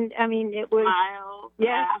and I mean it was. Smile.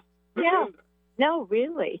 Yeah. No,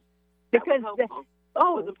 really, because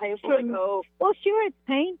was it painful? Well, sure, it's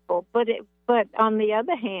painful, but on the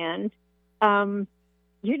other hand,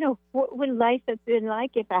 what would life have been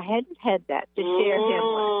like if I hadn't had that to share him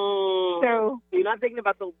with? So you're not thinking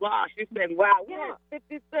about the loss. You're saying, wow, we had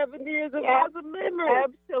 57 years of awesome memories.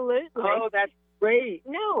 Absolutely. Oh, that's great.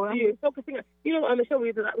 No. So you're focusing on, on the show,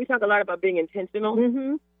 we talk a lot about being intentional.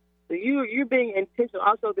 Mm-hmm. So you're being intentional.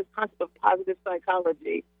 Also, this concept of positive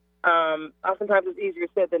psychology. Oftentimes it's easier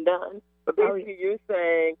said than done. But basically you're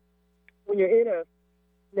saying when you're in a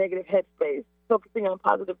negative headspace, focusing on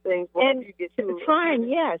positive things and you get to trying,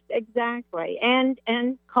 yes, exactly. And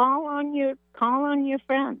call on your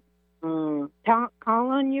friends. Call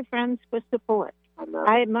on your friends for support.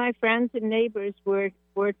 My friends and neighbors were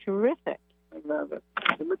terrific. I love it.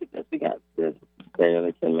 So look at this. We got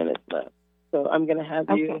barely 10 minutes left. So I'm going to have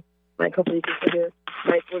you, Mike, hopefully you can figure this.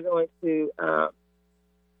 Mike, we're going to,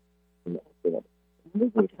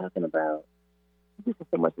 what are we talking about? This is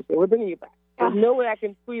so much to share. We're bringing you back. There's no way I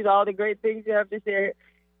can squeeze all the great things you have to share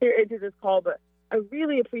here into this call, but I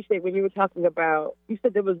really appreciate when you were talking about, you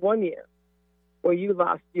said there was 1 year where you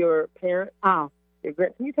lost your parent. Your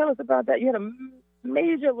grand. Can you tell us about that? You had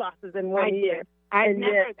major losses in 1 year. I'd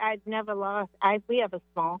never lost. We have a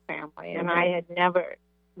small family, and I had never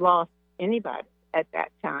lost anybody at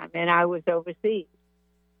that time, and I was overseas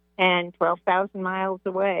and 12,000 miles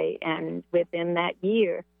away, and within that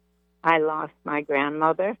year, I lost my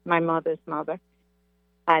grandmother, my mother's mother.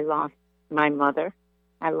 I lost my mother.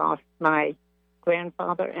 I lost my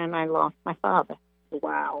grandfather, and I lost my father.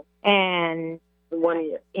 Wow. And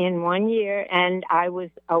in 1 year, and I was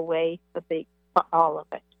away for all of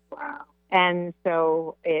it. Wow. And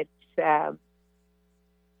so it's,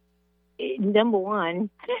 number one,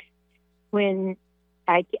 when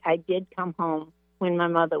I did come home when my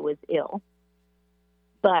mother was ill.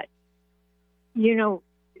 But,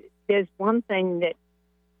 there's one thing that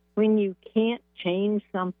when you can't change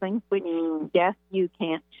something, which death you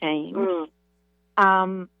can't change,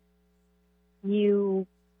 you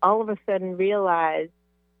all of a sudden realized,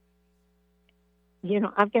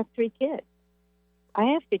 I've got 3 kids. I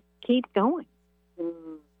have to keep going.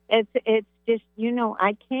 Mm. It's just,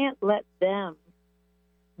 I can't let them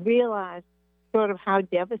realize sort of how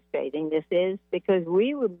devastating this is, because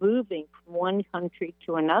we were moving from one country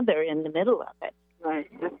to another in the middle of it. Right,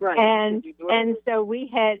 that's right. And so we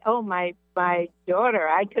had, my daughter,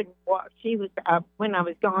 I couldn't walk. She was when I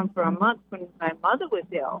was gone for a month when my mother was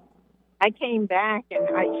ill. I came back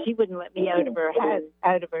and she wouldn't let me out of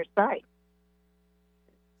her sight.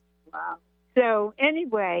 Wow. So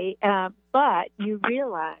anyway, but you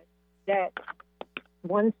realize that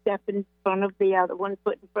one step in front of the other, one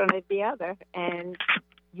foot in front of the other, and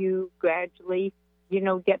you gradually,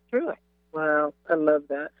 get through it. Wow, I love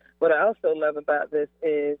that. What I also love about this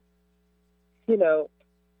is, I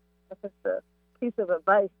guess the piece of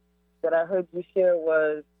advice that I heard you share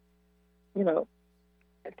was,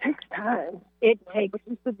 it takes time. It takes. But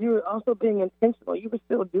you said you were also being intentional. You were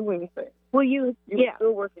still doing things. Well, you were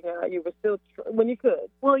still working out. You were still when you could.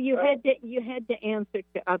 Well, you had to answer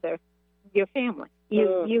to your family.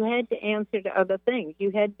 You had to answer to other things.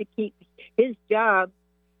 You had to keep his job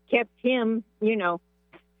kept him.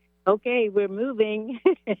 Okay, we're moving.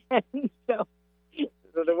 So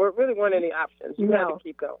there weren't any options. You had to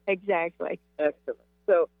keep going. Exactly. Excellent.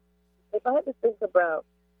 So if I had to think about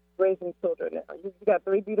raising children now, you've got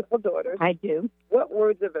 3 beautiful daughters. I do. What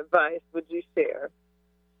words of advice would you share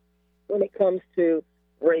when it comes to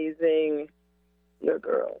raising your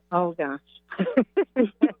girls? Oh, gosh.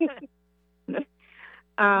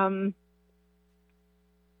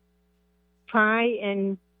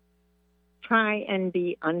 Try and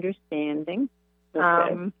be understanding.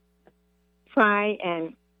 Okay.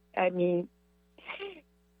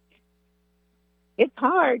 It's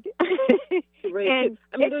hard. It's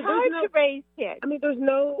hard to raise kids. There's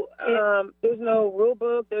no rule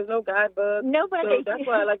book, there's no guidebook. Nobody. So that's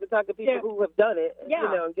why I like to talk to people who have done it,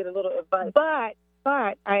 and get a little advice.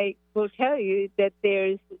 But I will tell you that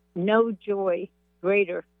there's no joy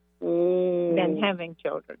greater than having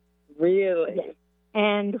children. Really? Yes.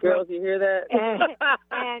 And girls, you hear that?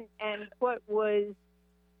 and what was,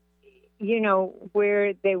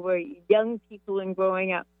 where they were young people and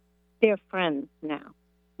growing up, they're friends now.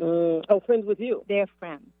 Oh, friends with you? They're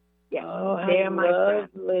friends. Yeah, oh, they're my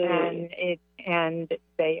lovely. friends, and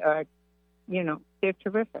they are, they're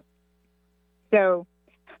terrific. So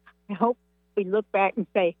I hope we look back and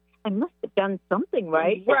say, I must have done something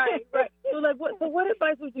right. Right. So what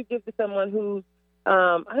advice would you give to someone who's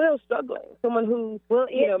struggling? Someone who's,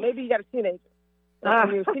 maybe you got a teenager,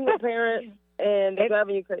 and you're a single parent, and they're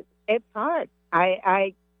driving you crazy. It's hard.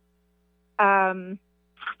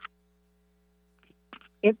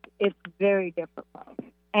 It's very difficult,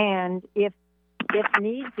 and if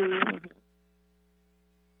need be,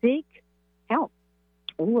 seek help.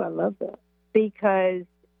 Oh, I love that, because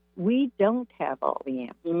we don't have all the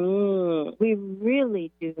answers. We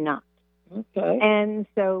really do not. Okay. And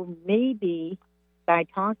so maybe by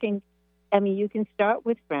talking, you can start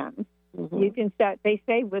with friends. Mm-hmm. You can start, they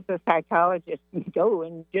say with a psychologist, go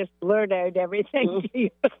and just blurt out everything to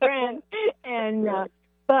your friend. And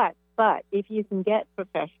but if you can get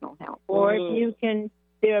professional help, or if you can,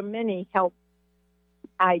 there are many help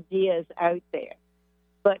ideas out there.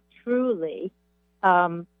 But truly,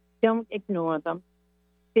 don't ignore them.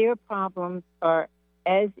 Their problems are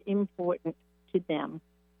as important to them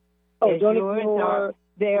as don't yours ignore are.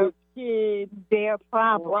 Their kids, their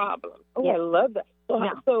problems. Oh, yes. I love that.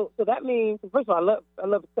 So that means, first of all, I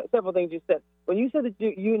love several things you said. When you said that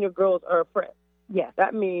you and your girls are friends, yes,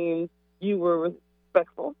 that means you were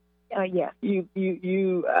respectful. Yes.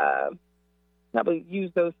 You probably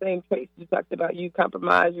used those same traits you talked about. You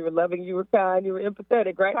compromised, you were loving, you were kind, you were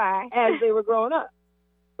empathetic, right? As they were growing up.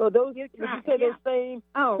 So those, you say those same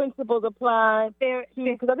principles apply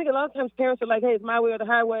because I think a lot of times parents are like, hey, it's my way or the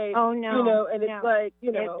highway. Oh, no. And it's like,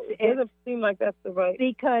 it doesn't seem like that's the right.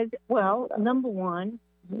 Because, number one,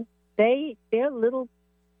 they're little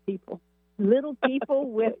people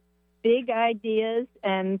with big ideas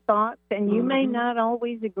and thoughts, and you may not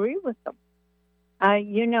always agree with them.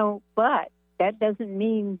 But that doesn't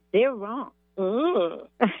mean they're wrong.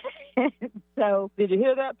 So did you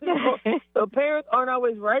hear that, people? So parents aren't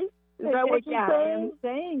always right? Is that what you're saying? I'm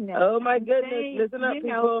saying that. Oh, my goodness. Listen up,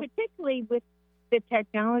 people. Particularly with the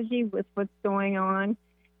technology, with what's going on.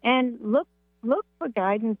 And look for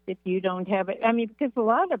guidance if you don't have it. Because a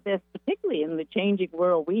lot of this, particularly in the changing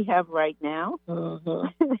world we have right now,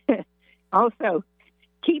 also,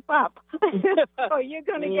 keep up, or you're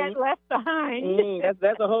going to get left behind.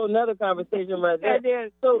 That's a whole nother conversation right there. That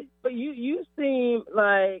is. So, but you seem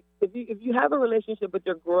like if you have a relationship with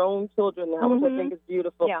your grown children now, which I think is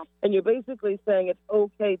beautiful, and you're basically saying it's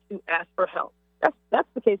okay to ask for help. That's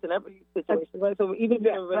the case in every situation, right? So even if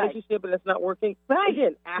you're in a relationship and it's not working,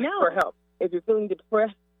 again, ask for help. If you're feeling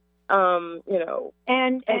depressed, and as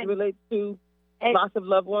it relates to loss of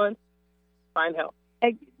loved ones, find help.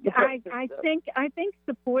 I think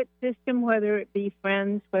support system, whether it be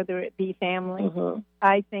friends, whether it be family,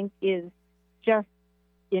 I think is just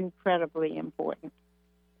incredibly important.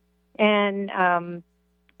 And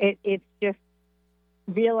it's just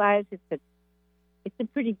realize it's a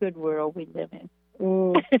pretty good world we live in.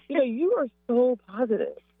 You are so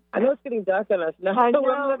positive. I know it's getting dark on us now. I'm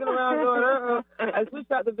looking around going, I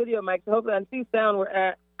switched out the video mic, so hopefully on C Sound we're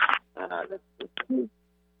at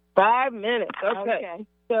 5 minutes. Okay.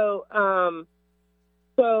 So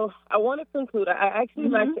I want to conclude. I actually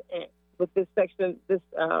like to end with this section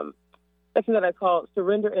that I call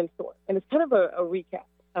Surrender and Soar. And it's kind of a recap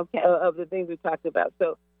of the things we talked about.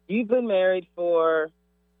 So you've been married for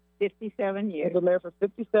 57 years. You've been married for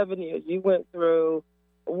 57 years. You went through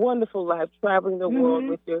a wonderful life traveling the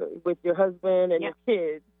world with your husband and your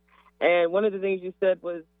kids. And one of the things you said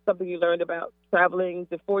was something you learned about traveling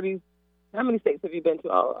to 40. How many states have you been to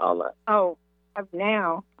all that? Oh,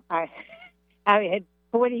 now I had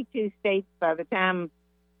 42 states by the time,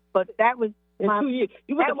 but that was in 2 years.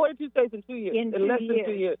 You went to 42 states in 2 years. In less than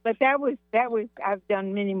 2 years. But that was. I've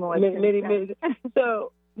done many more. Many.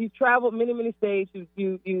 So you've traveled many states.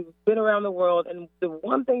 You've been around the world, and the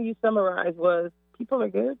one thing you summarized was people are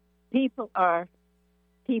good. People are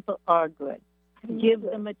good. Give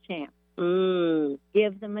them a chance.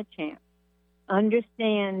 Give them a chance.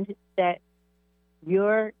 Understand that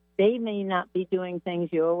they may not be doing things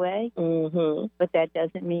your way, but that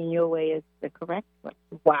doesn't mean your way is the correct way.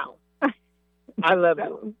 Wow. I love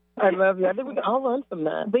you. I think we can all learn from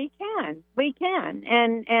that. We can.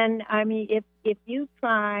 And I mean, if you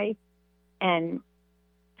try and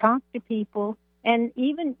talk to people, and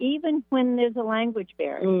even when there's a language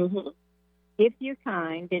barrier, if you're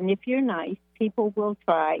kind and if you're nice, people will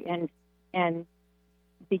try and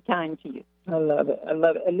be kind to you. I love it.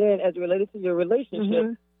 And then as related to your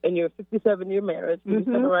relationship and your 57-year marriage, can you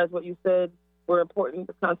summarize what you said were important,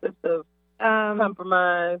 the concepts of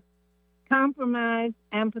compromise,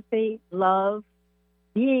 empathy, love,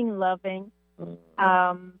 being loving,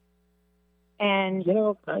 and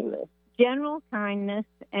general kindness,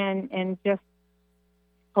 and just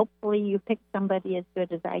hopefully you pick somebody as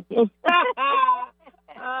good as I did.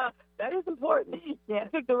 That is important. Yeah,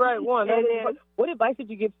 pick the right one. What advice did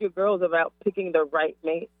you give to your girls about picking the right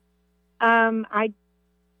mate? I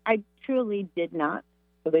truly did not.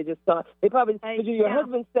 So they just thought your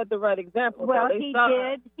husband set the right example. Well, he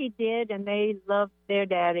did, and they loved their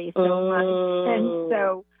daddy so much, and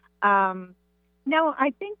so no, I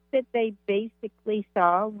think that they basically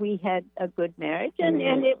saw we had a good marriage, and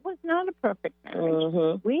it was not a perfect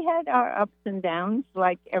marriage. We had our ups and downs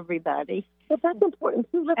like everybody. But that's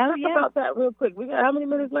important too. Let's talk about that real quick. We got how many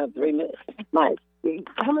minutes left? 3 minutes. Mike,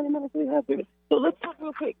 how many minutes do we have? 3 minutes. So let's talk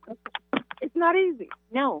real quick. It's not easy.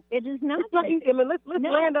 No, it is not. It's not easy. I mean, let's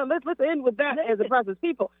end with that as a process.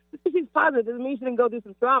 People, just because she's positive doesn't mean she didn't go through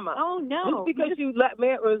some trauma. Oh no. Just because you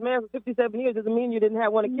was married for 57 years doesn't mean you didn't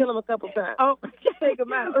want to kill him a couple times. Oh, take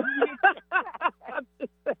him out. I'm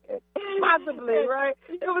just saying. Possibly, right?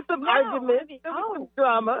 There was some arguments. There was some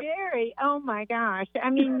drama. Very. Oh my gosh. I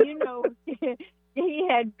mean, he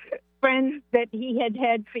had friends that he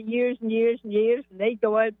had for years and years and years, and they'd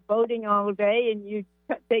go out boating all day, and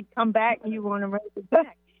they'd come back and you want to race it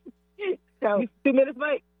back. So 2 minutes,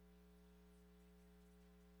 Mike.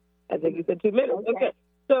 I think you said 2 minutes. Okay.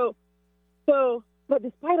 So, but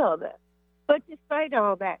despite all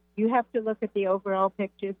that, you have to look at the overall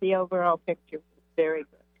picture. The overall picture is very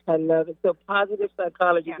good. I love it. So positive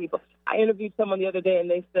psychology, people. I interviewed someone the other day, and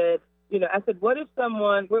they said, I said, what if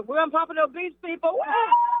someone, we're on Pompano Beach, people.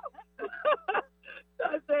 So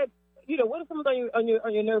I said, what if someone's on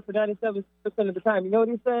your nerve for 97% of the time? You know what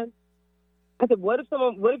he said? I said, what if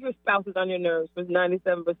your spouse is on your nerves for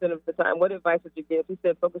 97% of the time? What advice would you give? He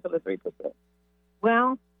said, focus on the 3%.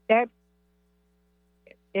 Well,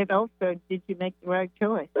 it also, did you make the right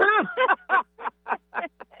choice?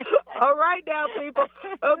 All right now, people.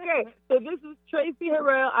 Okay, so this is Tracy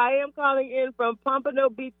Harrell. I am calling in from Pompano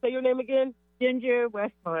Beach. Say your name again. Ginger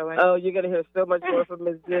Westmoreland. Oh, you're going to hear so much more from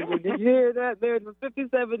Miss Ginger. Did you hear that? Married for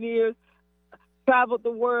 57 years, traveled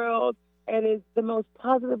the world, and is the most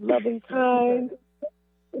positive, loving, kind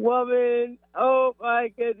woman. Oh, my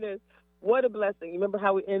goodness. What a blessing. You remember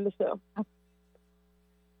how we end the show?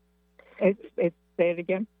 Say it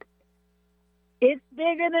again. It's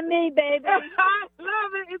bigger than me, baby. I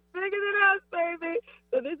love it. It's bigger than us, baby.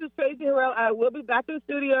 So this is Tracy Harrell. I will be back in the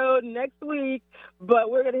studio next week, but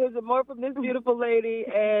we're going to hear some more from this beautiful lady.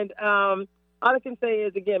 And all I can say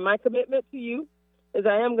is, again, my commitment to you is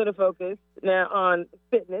I am going to focus now on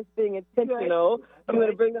fitness, being intentional. Right. I'm going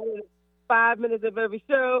to bring that in 5 minutes of every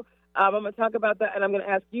show. I'm going to talk about that, and I'm going to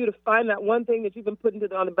ask you to find that one thing that you've been putting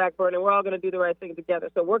on the back burner. We're all going to do the right thing together.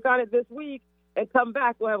 So work on it this week and come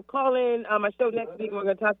back. We'll have a call-in on my show next week, and we're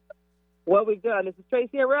going to talk about what we've done. This is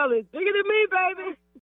Tracy Harrell. It's bigger than me, baby.